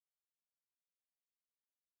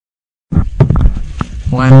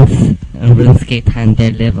Once in RuneScape time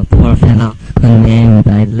there lived a poor fellow who named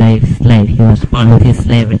a slave. He was born into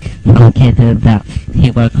slavery. From kid to adult,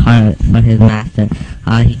 he worked hard for his master.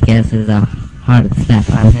 All he gets is a hard slap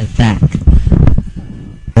on his back.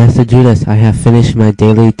 Master Judas, I have finished my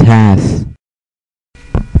daily task.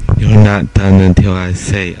 You're not done until I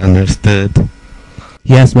say, understood?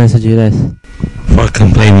 Yes, Master Judas. For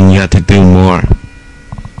complaining, you have to do more.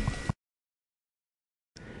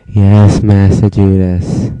 Yes, Master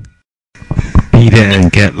Judas. Beat it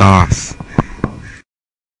and get lost.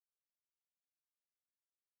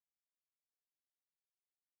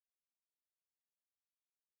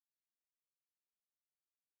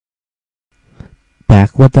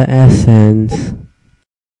 Back with the essence.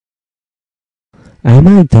 Am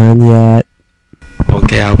I done yet?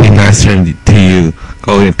 Okay, I'll be nicer to you.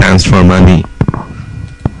 Go and dance for money.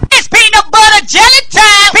 It's peanut butter jelly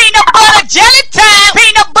time! Peanut butter jelly time!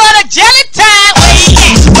 Peanut butter jelly time!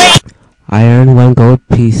 Wait. I earned 1 gold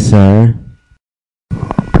piece, sir.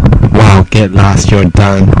 Wow, get lost, you're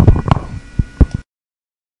done.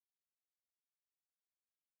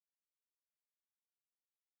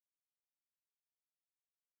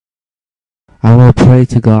 I will pray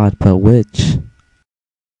to God, but which?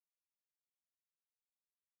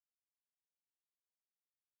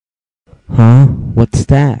 Huh? What's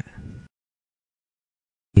that?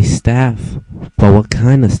 A staff. But what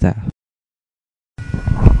kind of staff?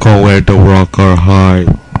 Go where the rock are hard.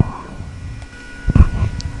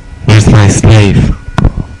 Where's my slave?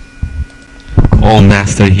 Oh,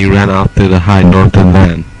 master, he ran off to the high northern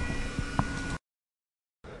land.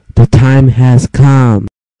 The time has come.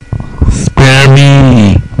 Spare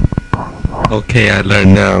me! Okay, I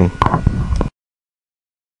learn now.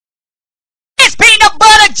 It's peanut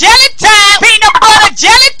butter jelly time! Peanut butter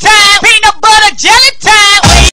jelly time! Peanut butter jelly